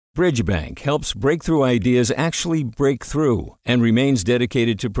Bridgebank helps breakthrough ideas actually break through and remains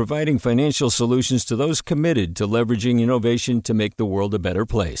dedicated to providing financial solutions to those committed to leveraging innovation to make the world a better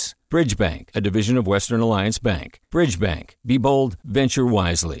place. Bridgebank, a division of Western Alliance Bank. Bridgebank. Be bold. Venture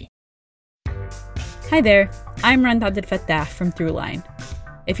wisely. Hi there. I'm Rand Abdel-Fattah from Throughline.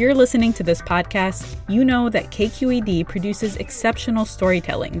 If you're listening to this podcast, you know that KQED produces exceptional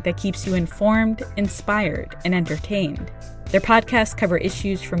storytelling that keeps you informed, inspired, and entertained. Their podcasts cover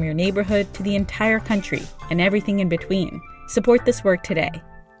issues from your neighborhood to the entire country and everything in between. Support this work today.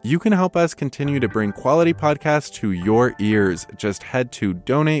 You can help us continue to bring quality podcasts to your ears. Just head to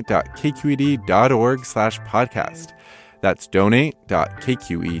donate.kqed.org/podcast. That's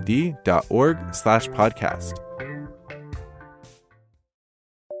donate.kqed.org/podcast.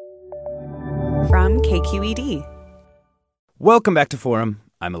 From KQED. Welcome back to Forum.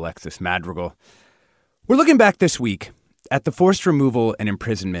 I'm Alexis Madrigal. We're looking back this week at the forced removal and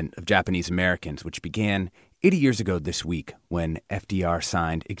imprisonment of Japanese Americans, which began 80 years ago this week when FDR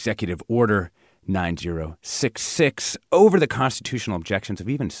signed Executive Order 9066 over the constitutional objections of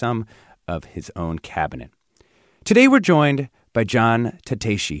even some of his own cabinet. Today we're joined by John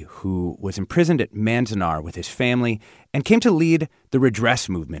Tateishi, who was imprisoned at Manzanar with his family and came to lead the redress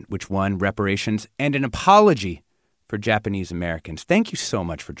movement, which won reparations and an apology for Japanese Americans. Thank you so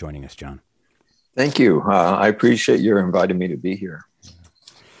much for joining us, John. Thank you. I appreciate your inviting me to be here.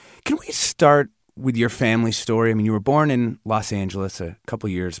 Can we start with your family story? I mean, you were born in Los Angeles a couple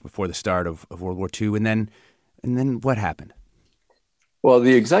years before the start of World War II, and then what happened? Well,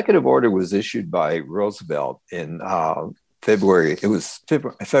 the executive order was issued by Roosevelt in February. It was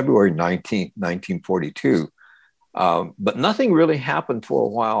February 19th, 1942. But nothing really happened for a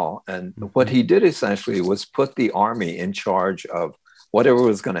while. And what he did essentially was put the Army in charge of whatever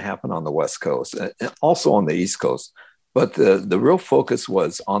was going to happen on the West Coast, and also on the East Coast. But the real focus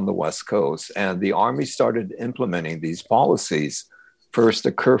was on the West Coast. And the Army started implementing these policies, first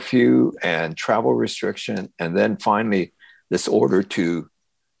a curfew and travel restriction, and then finally this order to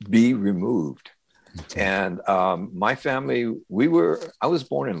be removed. And my family, I was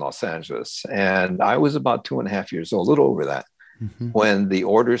born in Los Angeles, and I was about 2.5 years old, a little over that, when the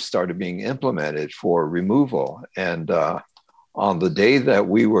orders started being implemented for removal. And on the day that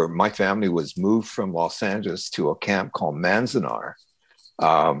my family was moved from Los Angeles to a camp called Manzanar,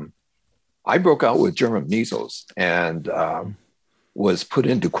 I broke out with German measles and was put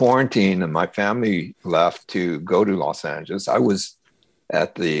into quarantine, and my family left to go to Los Angeles. I was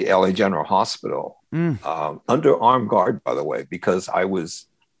at the LA General Hospital under armed guard, by the way, because I was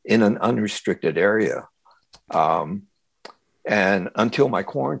in an unrestricted area. And until my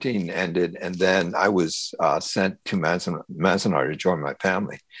quarantine ended, and then I was sent to Manzanar to join my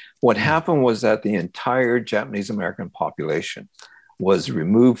family. What happened was that the entire Japanese American population was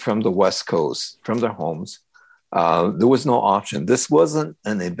removed from the West Coast, from their homes. There was no option. This wasn't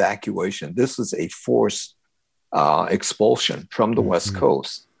an evacuation. This was a forced expulsion from the West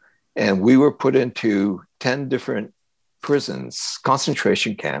Coast. And we were put into 10 different prisons,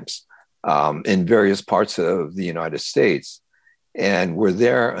 concentration camps in various parts of the United States. And were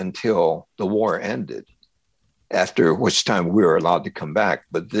there until the war ended, after which time we were allowed to come back.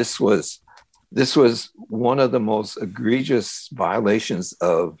 But this was one of the most egregious violations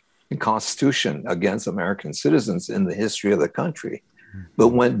of the Constitution against American citizens in the history of the country, but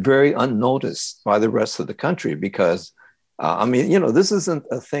went very unnoticed by the rest of the country because, this isn't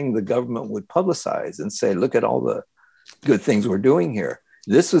a thing the government would publicize and say, look at all the good things we're doing here.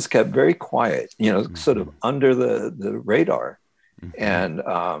 This was kept very quiet, sort of under the radar. And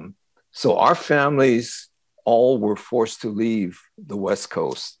so our families all were forced to leave the West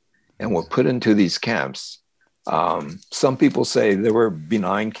Coast and were put into these camps. Some people say they were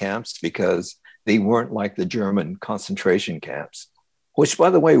benign camps because they weren't like the German concentration camps, which, by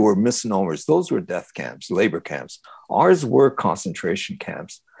the way, were misnomers. Those were death camps, labor camps. Ours were concentration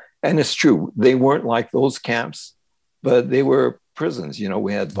camps. And it's true, they weren't like those camps, but they were prisons.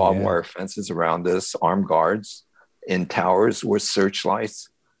 We had barbed wire fences around us, armed guards in towers with searchlights.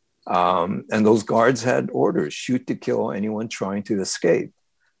 And those guards had orders, shoot to kill anyone trying to escape.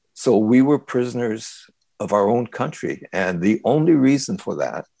 So we were prisoners of our own country. And the only reason for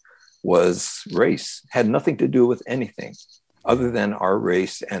that was race, had nothing to do with anything other than our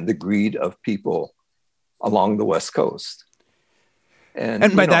race and the greed of people along the West Coast.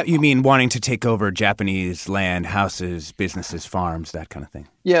 And by that, you mean wanting to take over Japanese land, houses, businesses, farms, that kind of thing?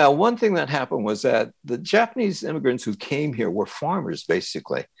 Yeah, one thing that happened was that the Japanese immigrants who came here were farmers,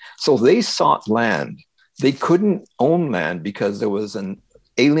 basically. So they sought land. They couldn't own land because there was an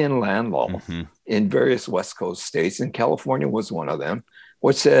alien land law in various West Coast states, and California was one of them,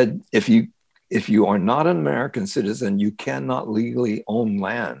 which said if you are not an American citizen, you cannot legally own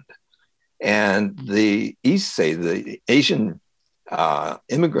land. And the Issei, the Asian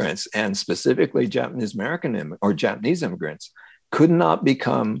immigrants, and specifically Japanese immigrants, could not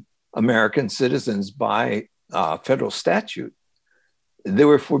become American citizens by federal statute. They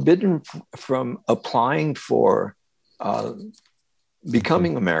were forbidden from applying for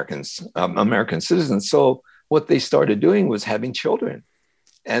becoming American citizens. So what they started doing was having children,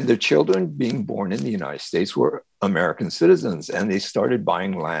 and their children being born in the United States were American citizens, and they started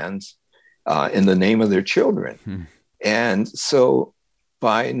buying lands in the name of their children. And so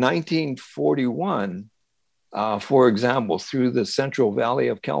by 1941, for example, through the Central Valley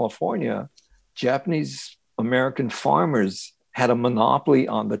of California, Japanese American farmers had a monopoly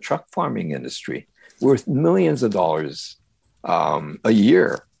on the truck farming industry worth millions of dollars a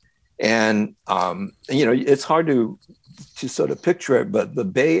year. And, it's hard to sort of picture it, but the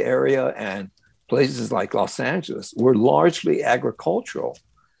Bay Area and places like Los Angeles were largely agricultural.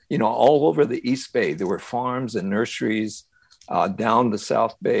 All over the East Bay, there were farms and nurseries, down the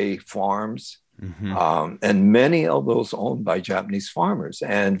South Bay farms, and many of those owned by Japanese farmers.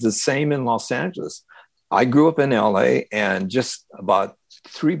 And the same in Los Angeles. I grew up in LA, and just about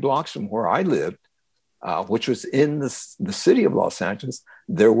 3 blocks from where I lived, which was in the city of Los Angeles,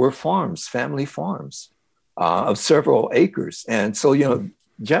 there were farms, family farms of several acres. And so,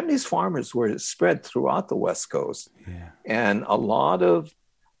 Japanese farmers were spread throughout the West Coast. Yeah. And a lot of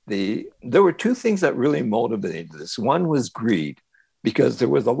there were 2 things that really motivated this. One was greed, because there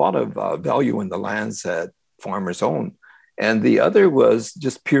was a lot of value in the lands that farmers owned. And the other was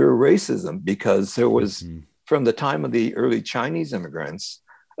just pure racism, because there was, from the time of the early Chinese immigrants,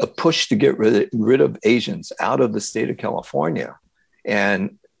 a push to get rid of Asians out of the state of California.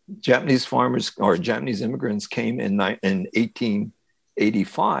 And Japanese farmers or Japanese immigrants came in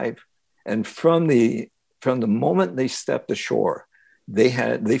 1885. And from the moment they stepped ashore, they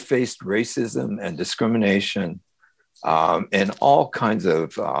faced racism and discrimination and all kinds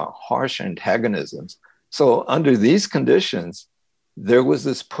of harsh antagonisms. So under these conditions, there was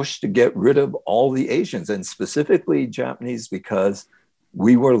this push to get rid of all the Asians, and specifically Japanese, because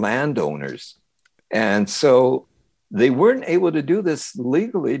we were landowners. And so they weren't able to do this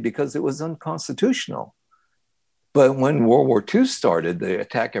legally because it was unconstitutional. But when World War II started, the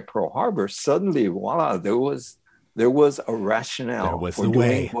attack at Pearl Harbor, suddenly, voila, there was a rationale for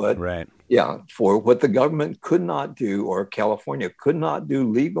doing for what the government could not do, or California could not do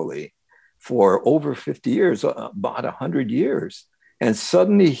legally for over 50 years, about 100 years. And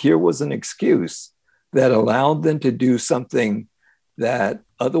suddenly here was an excuse that allowed them to do something that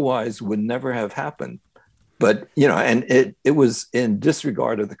otherwise would never have happened. But, and it was in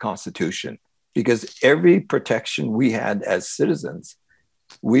disregard of the Constitution, because every protection we had as citizens,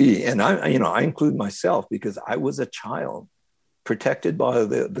 I include myself, because I was a child protected by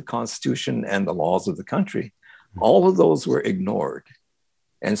the Constitution and the laws of the country. All of those were ignored.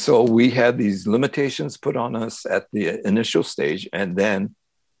 And so we had these limitations put on us at the initial stage, and then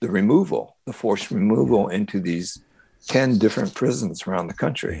the forced removal into these 10 different prisons around the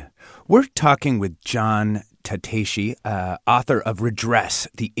country. We're talking with John Tateishi, author of Redress,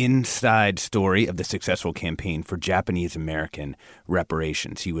 the inside story of the successful campaign for Japanese American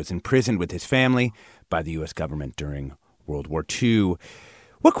reparations. He was imprisoned with his family by the U.S. government during World War II.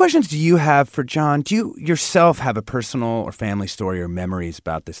 What questions do you have for John? Do you yourself have a personal or family story or memories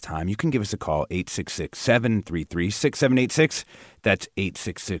about this time? You can give us a call, 866-733-6786. That's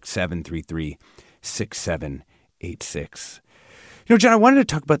 866-733-6786. John, I wanted to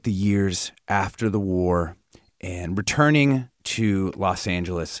talk about the years after the war and returning to Los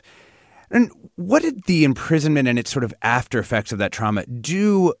Angeles. And what did the imprisonment and its sort of after effects of that trauma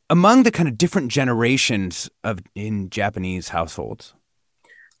do among the kind of different generations in Japanese households?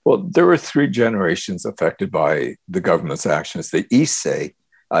 Well, there were 3 generations affected by the government's actions. The Issei,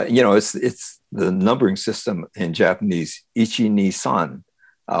 it's the numbering system in Japanese, Ichi, Ni, San,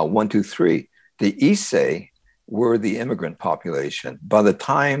 1, 2, 3. The Issei were the immigrant population. By the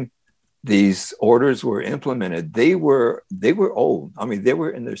time these orders were implemented, they were old. I mean, they were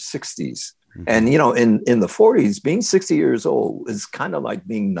in their 60s. Mm-hmm. And, in the 40s, being 60 years old is kind of like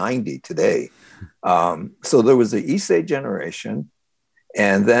being 90 today. So there was the Issei generation.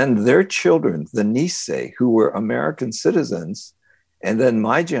 And then their children, the Nisei, who were American citizens, and then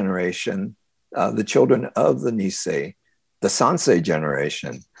my generation, the children of the Nisei, the Sansei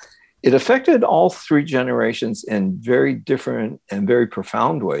generation. It affected all 3 generations in very different and very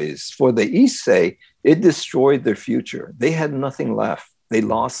profound ways. For the Issei, it destroyed their future. They had nothing left. They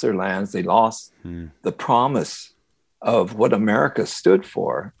lost their lands. They lost the promise of what America stood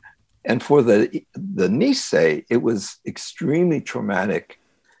for. And for the Nisei, it was extremely traumatic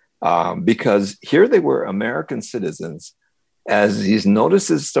because here they were American citizens. As these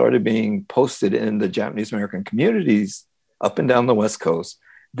notices started being posted in the Japanese American communities up and down the West Coast,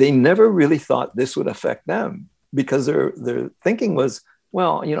 they never really thought this would affect them because their thinking was,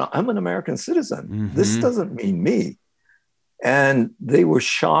 well, I'm an American citizen. Mm-hmm. This doesn't mean me. And they were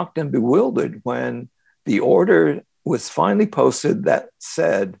shocked and bewildered when the order was finally posted that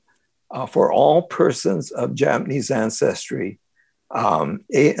said, for all persons of Japanese ancestry,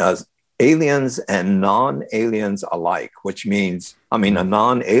 aliens and non-aliens alike, which means, a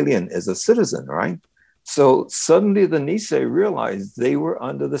non-alien is a citizen, right? So suddenly the Nisei realized they were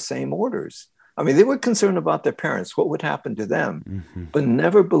under the same orders. They were concerned about their parents, what would happen to them, mm-hmm. but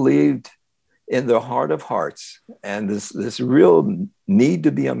never believed in their heart of hearts and this real need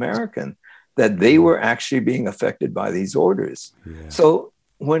to be American, that they were actually being affected by these orders. Yeah. So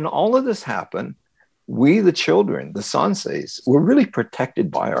when all of this happened, we, the children, the sanseis, were really protected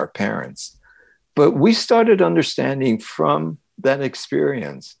by our parents. But we started understanding from that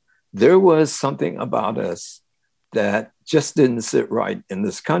experience, there was something about us that just didn't sit right in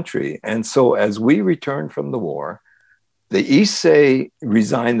this country. And so as we returned from the war, the Issei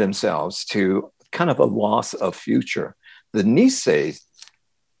resigned themselves to kind of a loss of future. The Nisei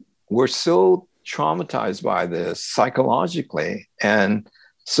were so traumatized by this psychologically and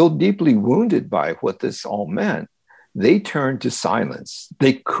so deeply wounded by what this all meant, they turned to silence.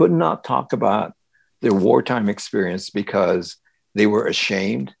 They could not talk about their wartime experience because they were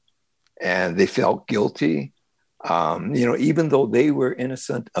ashamed and they felt guilty. Even though they were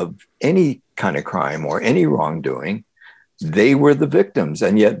innocent of any kind of crime or any wrongdoing, they were the victims.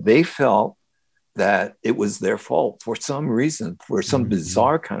 And yet they felt that it was their fault for some reason, for some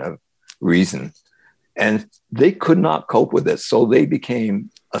bizarre kind of reason. And they could not cope with it. So they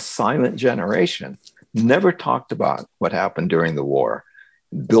became a silent generation, never talked about what happened during the war,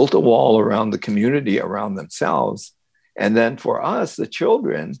 built a wall around the community, around themselves. And then for us, the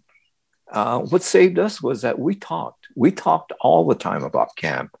children, what saved us was that we talked. We talked all the time about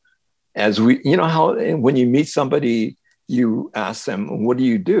camp. As how when you meet somebody, you ask them, what do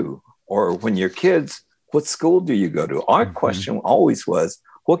you do? Or when you're kids, what school do you go to? Our question always was,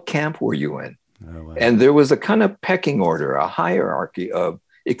 what camp were you in? Oh, wow. And there was a kind of pecking order, a hierarchy of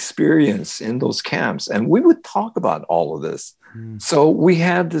experience in those camps. And we would talk about all of this. So we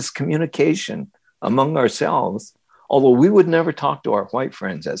had this communication among ourselves, although we would never talk to our white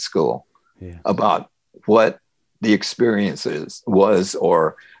friends at school about what the experiences was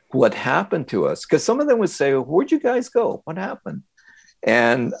or what happened to us. Because some of them would say, where'd you guys go? What happened?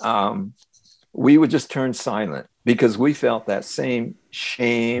 And we would just turn silent because we felt that same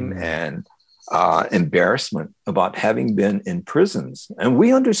shame and embarrassment about having been in prisons. And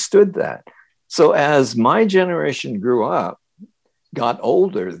we understood that. So as my generation grew up, got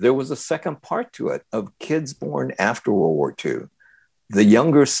older, there was a second part to it of kids born after World War II, the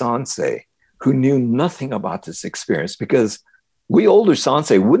younger sansei who knew nothing about this experience because we older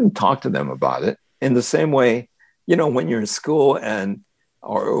sansei wouldn't talk to them about it in the same way, when you're in school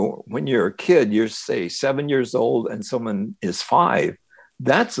or when you're a kid, you're say 7 years old and someone is 5.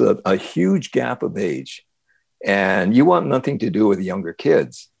 That's a huge gap of age. And you want nothing to do with younger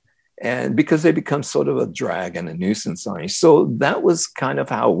kids. And because they become sort of a drag and a nuisance on you. So that was kind of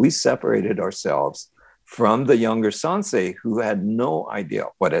how we separated ourselves from the younger sansei who had no idea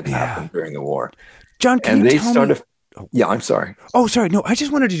what had happened during the war. John, can you tell me? Yeah, I'm sorry. Oh, sorry. No, I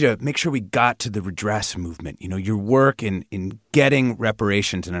just wanted you to make sure we got to the redress movement. Your work in getting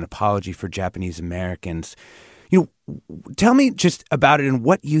reparations and an apology for Japanese Americans. Tell me just about it and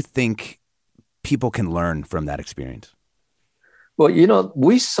what you think people can learn from that experience. Well,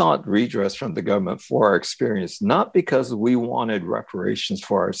 we sought redress from the government for our experience, not because we wanted reparations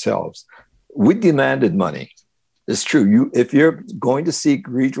for ourselves. We demanded money. It's true. If you're going to seek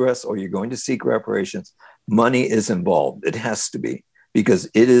redress or you're going to seek reparations, money is involved. It has to be, because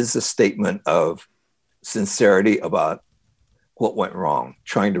it is a statement of sincerity about what went wrong,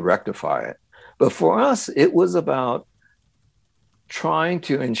 trying to rectify it. But for us, it was about trying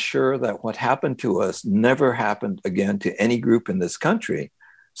to ensure that what happened to us never happened again to any group in this country.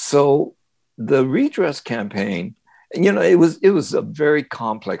 So the redress campaign, it was a very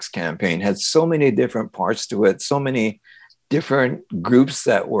complex campaign, had so many different parts to it, so many different groups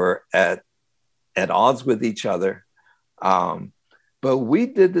that were at odds with each other. But we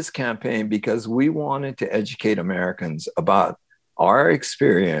did this campaign because we wanted to educate Americans about our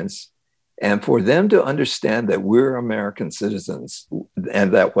experience and for them to understand that we're American citizens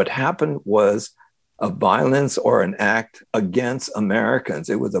and that what happened was a violence or an act against Americans.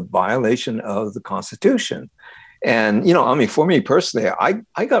 It was a violation of the Constitution. And, for me personally,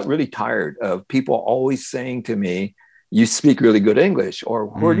 I got really tired of people always saying to me, you speak really good English, or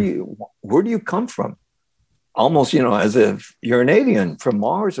where do you come from? Almost, as if you're an alien from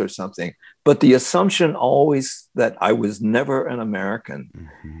Mars or something. But the assumption always that I was never an American.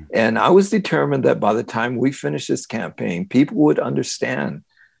 Mm-hmm. And I was determined that by the time we finished this campaign, people would understand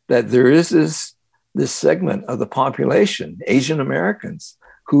that there is this segment of the population, Asian Americans,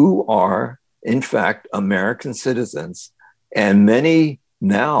 who are, in fact, American citizens, and many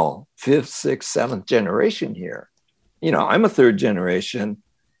now 5th, 6th, 7th generation here. I'm a 3rd generation,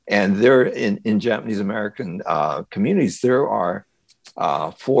 and there in Japanese American communities, there are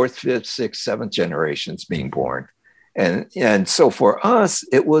 4th, 5th, 6th, 7th generations being born. And so for us,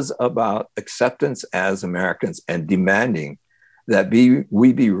 it was about acceptance as Americans and demanding that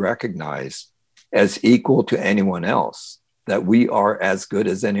we be recognized as equal to anyone else, that we are as good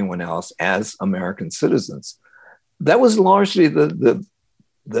as anyone else as American citizens. That was largely the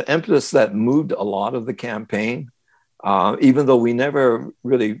impetus that moved a lot of the campaign, even though we never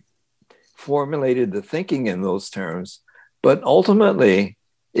really formulated the thinking in those terms. But ultimately,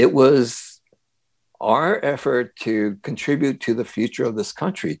 it was our effort to contribute to the future of this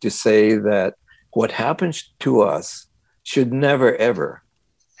country, to say that what happens to us should never, ever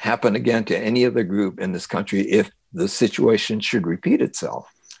happen again to any other group in this country if the situation should repeat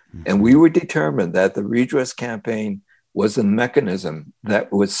itself. Mm-hmm. And we were determined that the redress campaign was a mechanism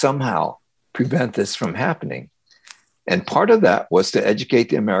that would somehow prevent this from happening. And part of that was to educate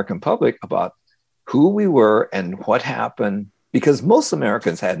the American public about who we were and what happened, because most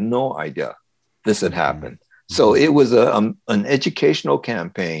Americans had no idea this had happened. Mm-hmm. So it was an educational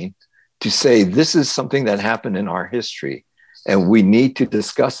campaign to say, this is something that happened in our history, and we need to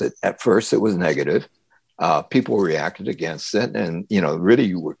discuss it. At first, it was negative. People reacted against it and,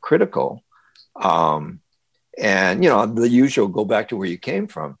 really were critical. And, the usual, go back to where you came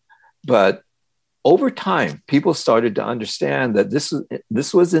from. But over time, people started to understand that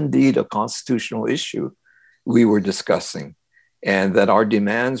this was indeed a constitutional issue we were discussing, and that our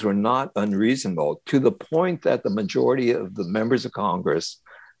demands were not unreasonable, to the point that the majority of the members of Congress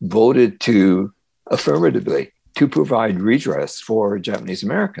voted to affirmatively to provide redress for Japanese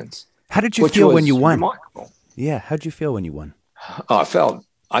Americans. How did you feel when you won? Remarkable. Yeah, how did you feel when you won? I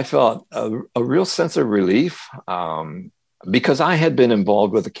felt a real sense of relief, because I had been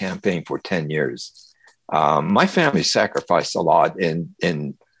involved with the campaign for 10 years. My family sacrificed a lot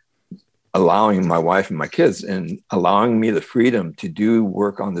in allowing my wife and my kids and allowing me the freedom to do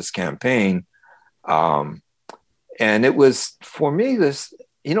work on this campaign. And it was, for me, this,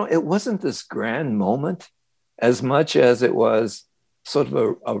 it wasn't this grand moment as much as it was sort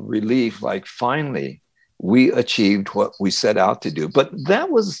of a relief, like finally we achieved what we set out to do. But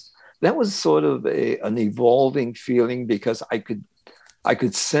that was sort of an evolving feeling, because I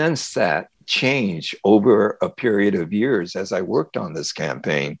could sense that change over a period of years as I worked on this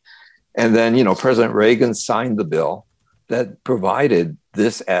campaign. And then, President Reagan signed the bill that provided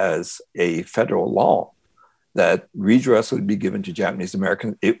this as a federal law, that redress would be given to Japanese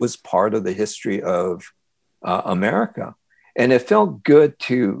Americans. It was part of the history of America. And it felt good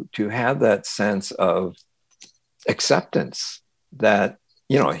to have that sense of acceptance that,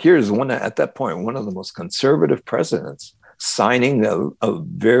 here's at that point, one of the most conservative presidents signing a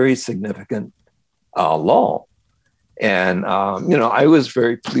very significant law. And, I was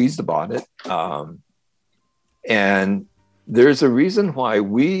very pleased about it. And there's a reason why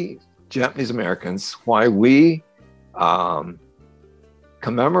we, Japanese Americans,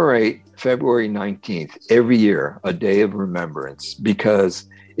 commemorate February 19th every year, a day of remembrance, because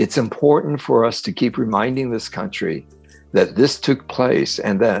it's important for us to keep reminding this country that this took place,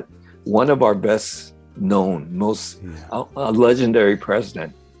 and that one of our best known, most legendary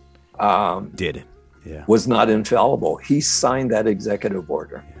president was not infallible. He signed that executive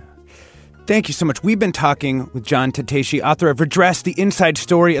order. Thank you so much. We've been talking with John Tateishi, author of Redress, the inside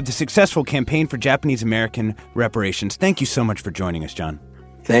story of the successful campaign for Japanese American reparations. Thank you so much for joining us, John.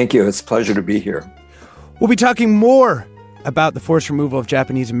 Thank you. It's a pleasure to be here. We'll be talking more about the forced removal of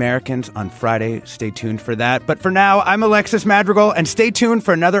Japanese Americans on Friday. Stay tuned for that. But for now, I'm Alexis Madrigal, and stay tuned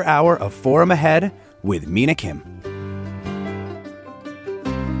for another hour of Forum Ahead with Mina Kim.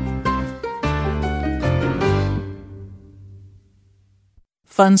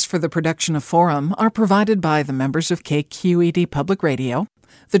 Funds for the production of Forum are provided by the members of KQED Public Radio,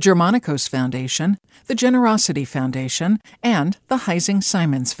 the Germanicos Foundation, the Generosity Foundation, and the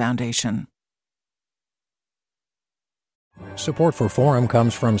Heising-Simons Foundation. Support for Forum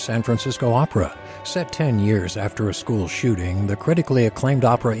comes from San Francisco Opera. Set 10 years after a school shooting, the critically acclaimed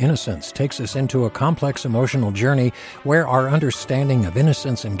opera Innocence takes us into a complex emotional journey where our understanding of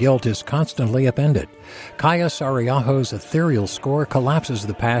innocence and guilt is constantly upended. Kaya Sariaho's ethereal score collapses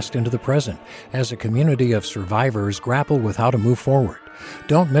the past into the present as a community of survivors grapple with how to move forward.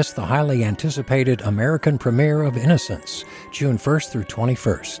 Don't miss the highly anticipated American premiere of Innocence, June 1st through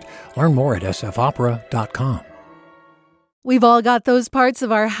 21st. Learn more at sfopera.com. We've all got those parts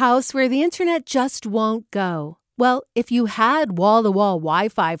of our house where the internet just won't go. Well, if you had wall-to-wall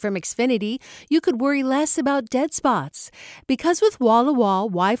Wi-Fi from Xfinity, you could worry less about dead spots. Because with wall-to-wall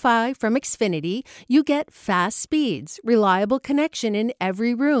Wi-Fi from Xfinity, you get fast speeds, reliable connection in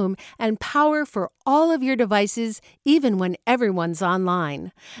every room, and power for all of your devices, even when everyone's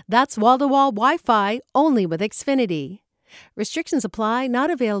online. That's wall-to-wall Wi-Fi only with Xfinity. Restrictions apply,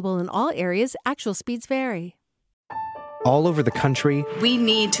 not available in all areas. Actual speeds vary. All over the country, we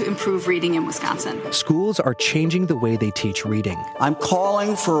need to improve reading in Wisconsin. Schools are changing the way they teach reading. I'm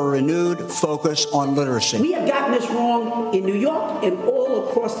calling for a renewed focus on literacy. We have gotten this wrong in New York and all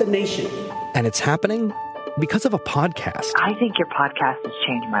across the nation. And it's happening because of a podcast. I think your podcast has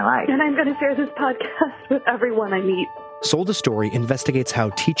changed my life. And I'm going to share this podcast with everyone I meet. Sold a Story investigates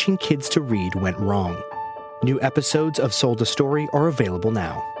how teaching kids to read went wrong. New episodes of Sold a Story are available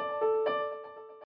now.